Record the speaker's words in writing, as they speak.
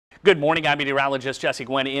Good morning. I'm meteorologist Jesse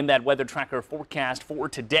Gwynn in that weather tracker forecast for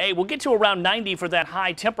today. We'll get to around 90 for that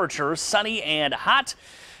high temperature, sunny and hot.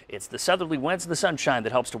 It's the southerly winds and the sunshine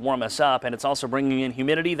that helps to warm us up, and it's also bringing in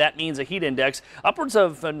humidity. That means a heat index upwards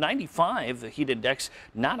of 95. The heat index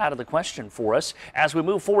not out of the question for us. As we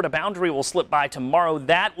move forward, a boundary will slip by tomorrow.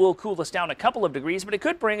 That will cool us down a couple of degrees, but it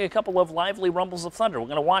could bring a couple of lively rumbles of thunder. We're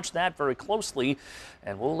going to watch that very closely,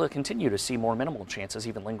 and we'll continue to see more minimal chances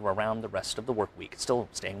even linger around the rest of the work week. It's still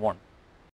staying warm.